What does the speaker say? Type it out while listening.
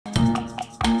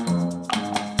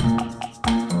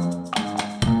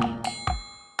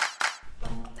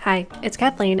Hi, it's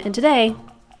Kathleen, and today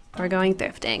we're going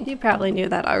thrifting. You probably knew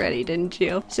that already, didn't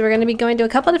you? So we're going to be going to a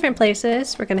couple different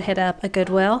places. We're going to hit up a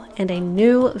Goodwill and a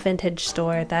new vintage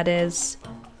store that is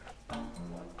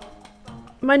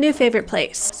my new favorite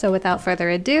place. So without further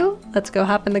ado, let's go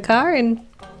hop in the car and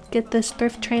get this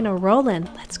thrift train a-rolling.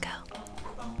 Let's go.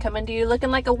 Coming to you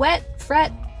looking like a wet,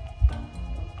 fresh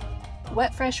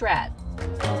rat.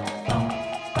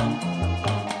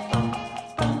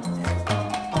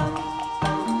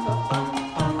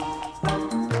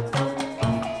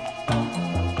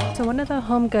 So one of the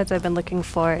home goods I've been looking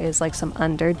for is like some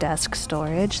under desk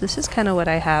storage. This is kind of what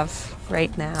I have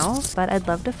right now, but I'd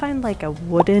love to find like a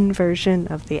wooden version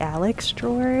of the Alex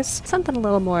drawers. Something a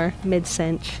little more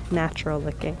mid-cinch, natural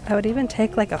looking. I would even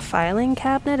take like a filing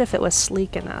cabinet if it was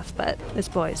sleek enough, but this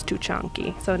boy is too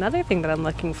chunky. So another thing that I'm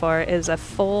looking for is a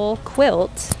full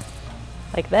quilt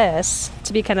like this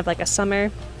to be kind of like a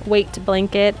summer weight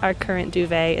blanket. Our current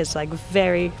duvet is like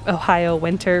very Ohio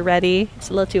winter ready. It's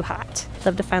a little too hot.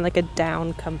 Love to find like a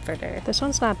down comforter. This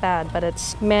one's not bad, but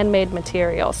it's man-made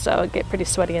material, so it'd get pretty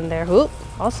sweaty in there. Ooh.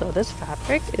 Also, this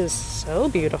fabric is so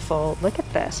beautiful. Look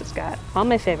at this. It's got all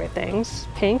my favorite things.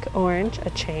 Pink, orange, a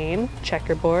chain,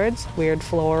 checkerboards, weird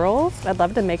florals. I'd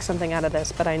love to make something out of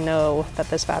this, but I know that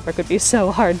this fabric would be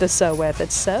so hard to sew with.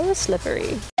 It's so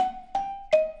slippery.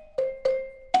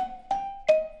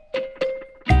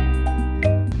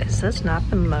 Is this not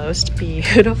the most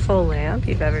beautiful lamp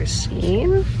you've ever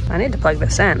seen? I need to plug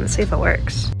this in and see if it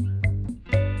works.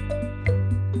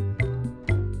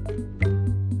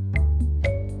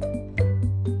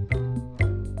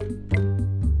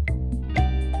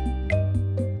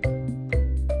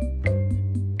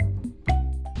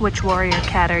 Which warrior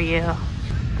cat are you?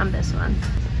 I'm this one.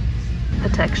 The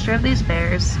texture of these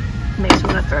bears makes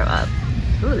me want to throw up.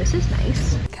 Ooh, this is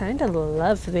nice. Kind of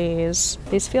love these.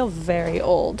 These feel very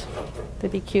old.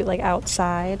 They'd be cute like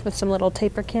outside with some little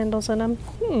taper candles in them.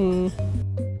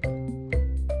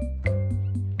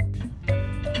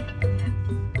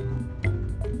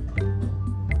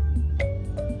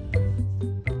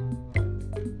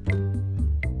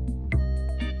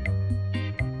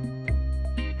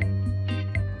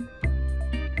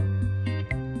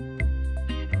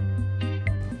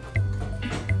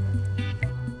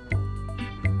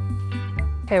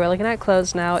 Okay, we're looking at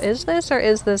clothes now. Is this or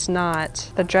is this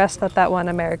not the dress that that one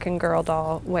American Girl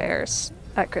doll wears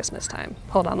at Christmas time?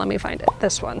 Hold on, let me find it.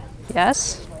 This one.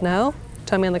 Yes? No?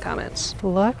 Tell me in the comments.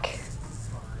 Look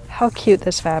how cute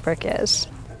this fabric is.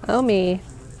 Oh me.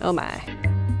 Oh my.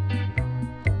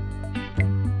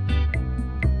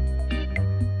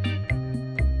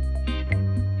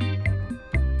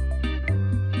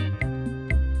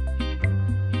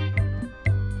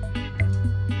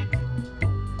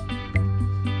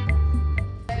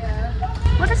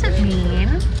 What does it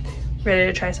mean? Ready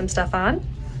to try some stuff on?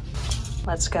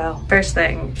 Let's go. First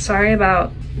thing, sorry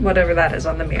about whatever that is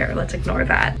on the mirror. Let's ignore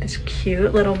that. This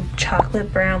cute little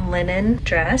chocolate brown linen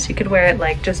dress. You could wear it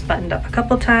like just buttoned up a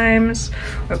couple times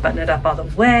or button it up all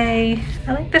the way.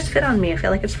 I like this fit on me. I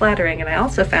feel like it's flattering, and I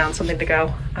also found something to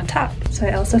go on top. So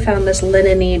I also found this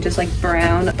linen-y, just like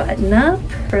brown button up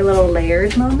for a little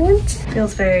layered moment.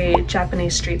 Feels very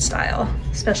Japanese street style,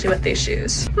 especially with these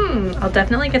shoes. I'll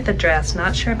definitely get the dress.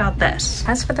 Not sure about this.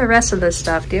 As for the rest of this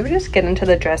stuff, do you ever just get into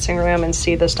the dressing room and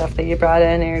see the stuff that you brought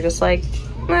in and you're just like,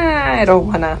 I don't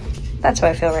wanna. That's how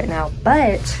I feel right now.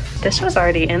 But this was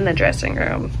already in the dressing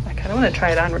room. I kind of want to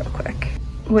try it on real quick.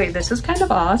 Wait, this is kind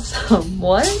of awesome.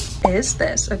 What is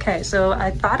this? Okay, so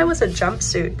I thought it was a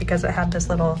jumpsuit because it had this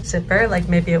little zipper, like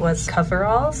maybe it was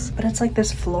coveralls, but it's like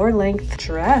this floor-length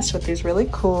dress with these really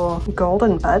cool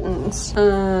golden buttons.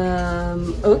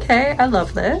 Okay, I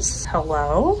love this.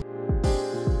 Hello?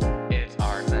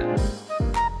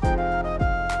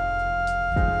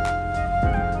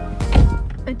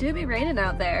 It do be raining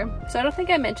out there. So I don't think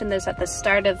I mentioned this at the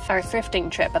start of our thrifting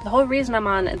trip, but the whole reason I'm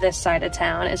on this side of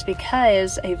town is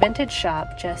because a vintage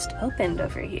shop just opened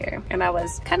over here. And I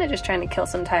was kind of just trying to kill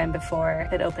some time before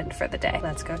it opened for the day.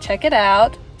 Let's go check it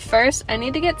out. First, I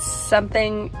need to get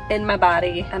something in my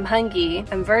body. I'm hungry,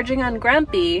 I'm verging on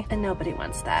grumpy, and nobody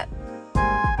wants that.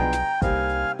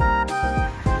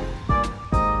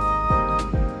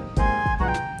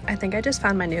 I think I just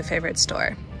found my new favorite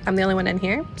store. I'm the only one in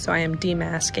here, so I am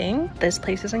demasking. This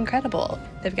place is incredible.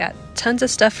 They've got tons of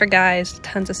stuff for guys,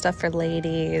 tons of stuff for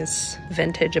ladies,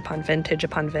 vintage upon vintage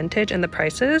upon vintage, and the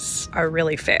prices are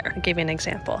really fair. I'll give you an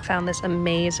example. Found this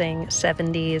amazing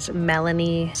 70s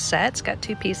Melanie set. It's got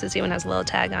 2 pieces, even has a little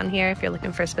tag on here if you're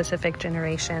looking for specific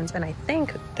generations, and I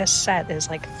think this set is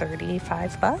like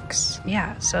 35 bucks.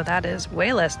 Yeah, so that is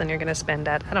way less than you're gonna spend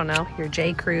at, I don't know, your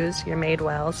J. Crews, your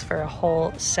Madewells for a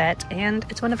whole set, and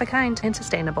it's one of a kind and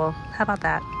sustainable. How about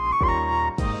that?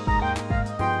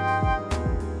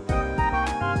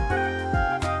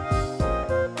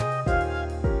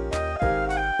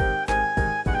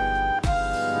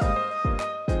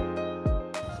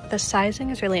 The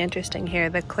sizing is really interesting here.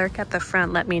 The clerk at the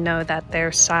front let me know that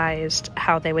they're sized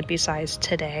how they would be sized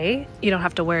today. You don't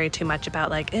have to worry too much about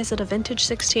like, is it a vintage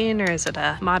 16 or is it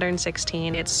a modern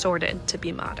 16? It's sorted to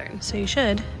be modern. So you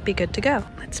should be good to go.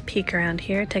 Let's peek around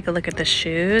here, take a look at the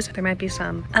shoes. There might be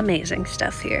some amazing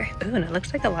stuff here. Ooh, and it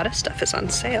looks like a lot of stuff is on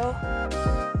sale.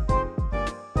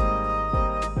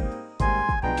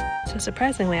 So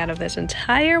surprisingly, out of this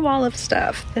entire wall of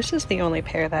stuff, this is the only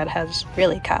pair that has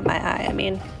really caught my eye. I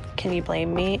mean, can you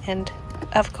blame me? And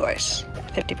of course,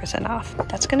 50% off.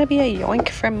 That's gonna be a yoink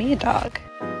from me, dog.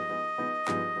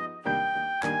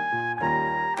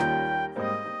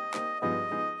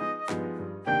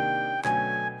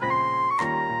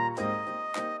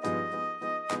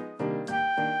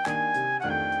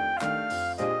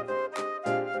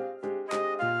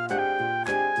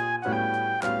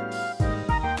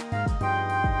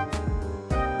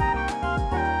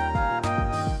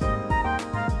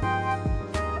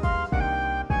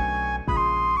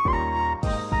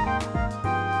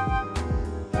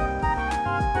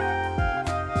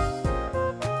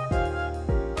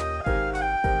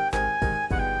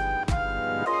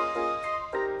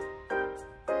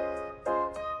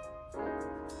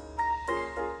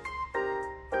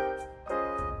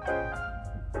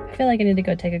 I feel like I need to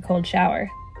go take a cold shower.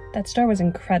 That store was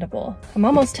incredible. I'm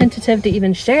almost tentative to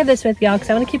even share this with y'all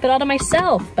because I want to keep it all to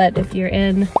myself. But if you're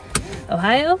in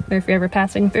Ohio, or if you're ever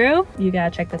passing through, you gotta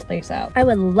check this place out. I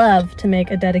would love to make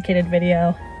a dedicated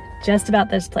video just about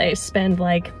this place. Spend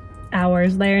like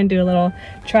hours there and do a little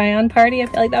try-on party. I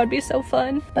feel like that would be so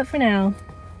fun. But for now,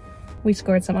 we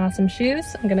scored some awesome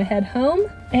shoes. I'm gonna head home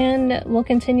and we'll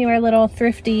continue our little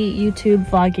thrifty YouTube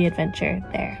vloggy adventure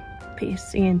there. Peace.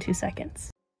 See you in 2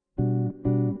 seconds.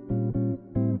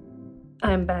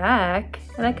 I'm back,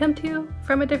 and I come to you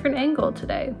from a different angle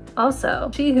today. Also,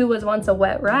 she who was once a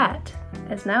wet rat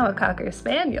is now a Cocker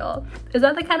Spaniel. Is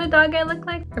that the kind of dog I look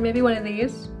like? Or maybe one of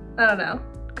these? I don't know.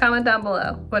 Comment down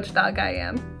below which dog I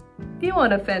am. You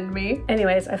won't offend me.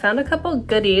 Anyways, I found a couple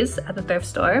goodies at the thrift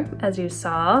store, as you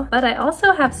saw, but I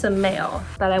also have some mail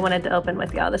that I wanted to open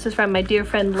with y'all. This is from my dear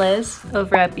friend Liz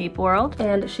over at Beep World,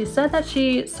 and she said that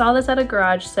she saw this at a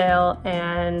garage sale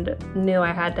and knew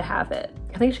I had to have it.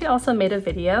 I think she also made a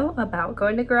video about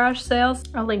going to garage sales.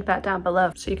 I'll link that down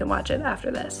below so you can watch it after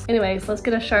this. Anyways, let's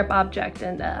get a sharp object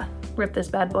and rip this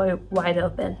bad boy wide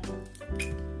open.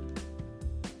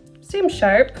 Seems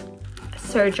sharp.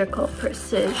 Surgical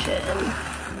precision.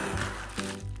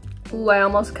 Ooh, I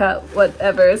almost cut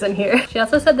whatever is in here. She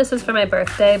also said this is for my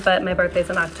birthday, but my birthday's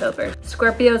in October.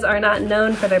 Scorpios are not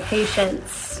known for their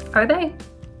patience. Are they?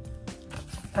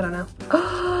 I don't know.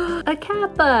 A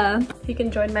Kappa! You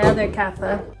can join my other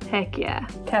Kappa. Heck yeah.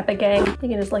 Kappa gang. You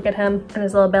can just look at him and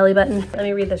his little belly button. Let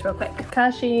me read this real quick.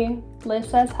 Kashi, Liz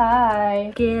says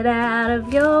hi. Get out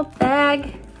of your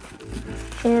bag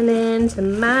and into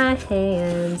my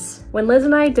hands. When Liz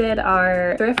and I did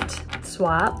our thrift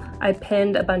swap, I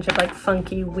pinned a bunch of like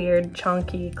funky, weird,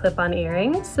 chonky clip-on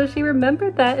earrings. So she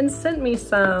remembered that and sent me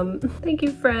some. Thank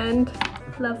you, friend.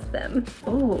 Love them.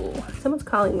 Ooh, someone's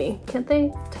calling me. Can't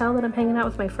they tell that I'm hanging out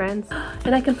with my friends?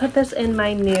 And I can put this in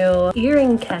my new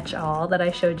earring catch-all that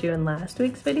I showed you in last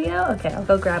week's video. Okay, I'll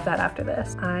go grab that after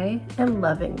this. I am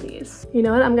loving these. You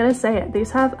know what? I'm gonna say it.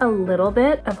 These have a little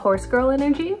bit of horse girl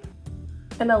energy,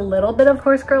 and a little bit of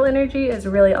horse girl energy is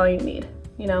really all you need.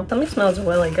 You know, something smells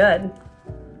really good.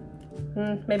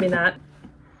 Maybe not.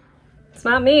 It's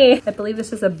not me. I believe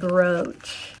this is a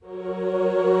brooch.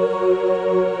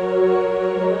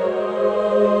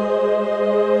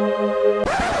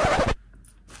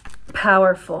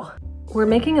 Powerful. We're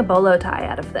making a bolo tie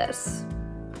out of this.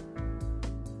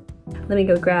 Let me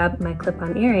go grab my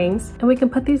clip-on earrings and we can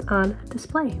put these on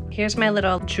display. Here's my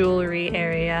little jewelry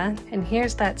area, and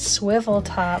here's that swivel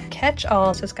top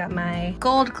catch-all. So it's got my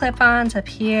gold clip-ons up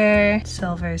here,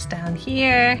 silvers down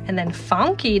here, and then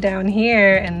funky down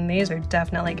here, and these are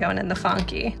definitely going in the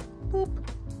funky. Boop,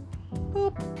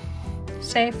 boop.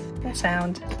 Safe and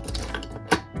sound.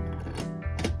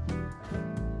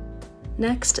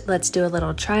 Next, let's do a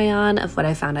little try on of what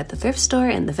I found at the thrift store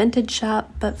and the vintage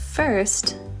shop, but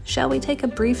first, shall we take a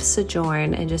brief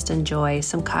sojourn and just enjoy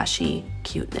some kashi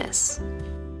cuteness?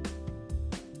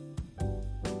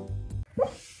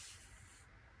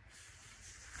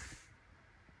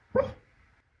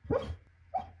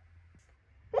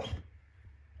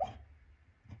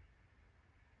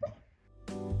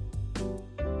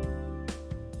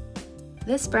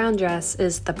 This brown dress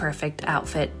is the perfect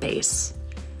outfit base.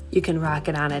 You can rock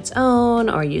it on its own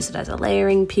or use it as a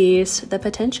layering piece. The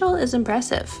potential is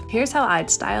impressive. Here's how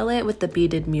I'd style it with the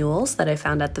beaded mules that I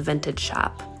found at the vintage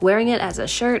shop. Wearing it as a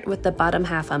shirt with the bottom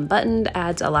half unbuttoned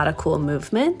adds a lot of cool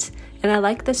movement, and I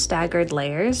like the staggered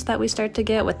layers that we start to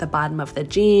get with the bottom of the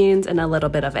jeans and a little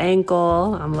bit of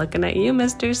ankle. I'm looking at you,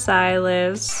 Mr.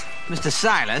 Silas. Mr.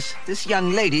 Silas, this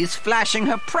young lady's flashing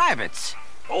her privates.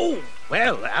 Oh,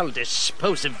 well, I'll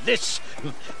dispose of this.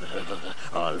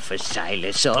 All for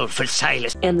Silas, all for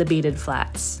Silas. And the beaded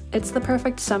flats. It's the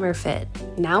perfect summer fit.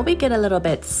 Now we get a little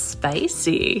bit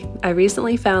spicy. I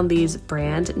recently found these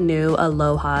brand new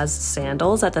alohas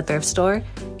sandals at the thrift store.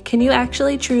 Can you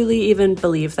actually truly even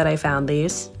believe that I found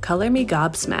these? Color me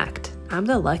gobsmacked. I'm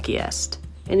the luckiest.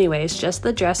 Anyways, just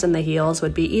the dress and the heels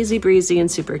would be easy breezy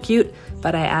and super cute,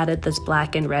 but I added this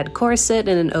black and red corset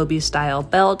and an obi style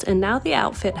belt, and now the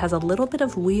outfit has a little bit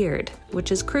of weird, which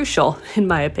is crucial in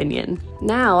my opinion.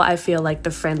 Now I feel like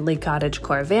the friendly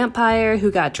cottagecore-vampire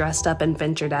who got dressed up and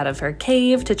ventured out of her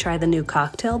cave to try the new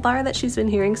cocktail bar that she's been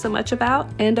hearing so much about.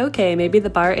 And okay, maybe the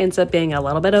bar ends up being a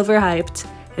little bit overhyped,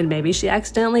 and maybe she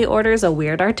accidentally orders a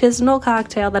weird artisanal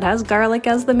cocktail that has garlic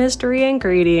as the mystery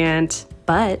ingredient.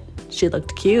 But she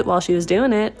looked cute while she was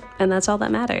doing it, and that's all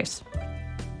that matters.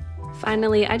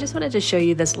 Finally, I just wanted to show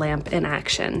you this lamp in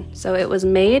action. So it was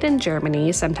made in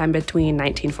Germany sometime between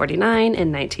 1949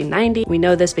 and 1990. We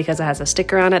know this because it has a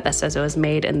sticker on it that says it was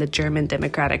made in the German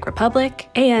Democratic Republic,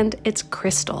 and it's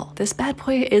crystal. This bad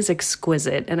boy is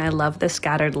exquisite, and I love the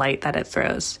scattered light that it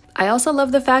throws. I also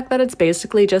love the fact that it's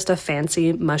basically just a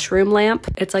fancy mushroom lamp.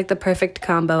 It's like the perfect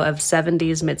combo of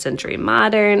 70s mid-century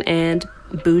modern and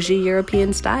bougie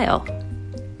European style.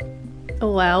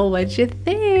 Well, what'd you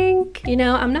think? You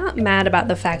know, I'm not mad about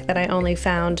the fact that I only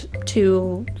found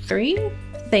 3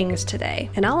 things today.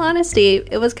 In all honesty,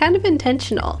 it was kind of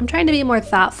intentional. I'm trying to be more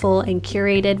thoughtful and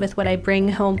curated with what I bring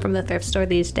home from the thrift store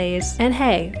these days. And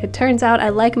hey, it turns out I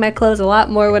like my clothes a lot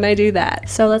more when I do that.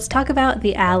 So let's talk about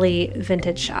the Alley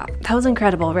vintage shop. That was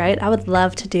incredible, right? I would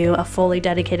love to do a fully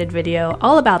dedicated video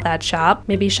all about that shop.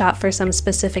 Maybe shop for some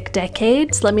specific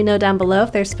decades. Let me know down below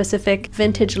if there's specific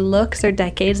vintage looks or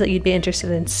decades that you'd be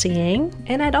interested in seeing.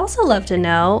 And I'd also love to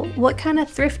know what kind of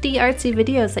thrifty, artsy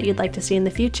videos that you'd like to see in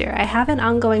the future. I have an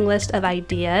ongoing list of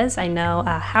ideas. I know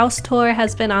a house tour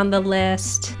has been on the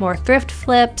list, more thrift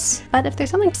flips, but if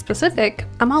there's something specific,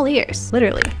 I'm all ears,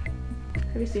 literally.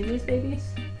 Have you seen these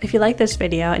babies? If you like this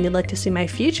video and you'd like to see my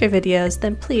future videos,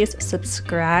 then please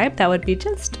subscribe. That would be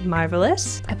just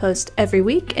marvelous. I post every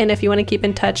week, and if you want to keep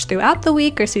in touch throughout the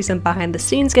week or see some behind the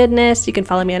scenes goodness, you can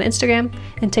follow me on Instagram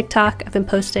and TikTok. I've been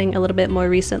posting a little bit more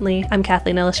recently. I'm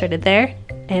kathleenillustrated there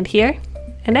and here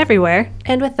and everywhere.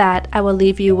 And with that, I will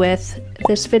leave you with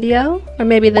this video, or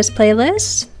maybe this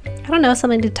playlist. I don't know,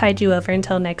 something to tide you over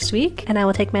until next week, and I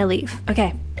will take my leave.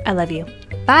 Okay, I love you.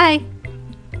 Bye!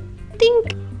 Ding!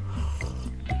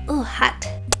 Oh, hot.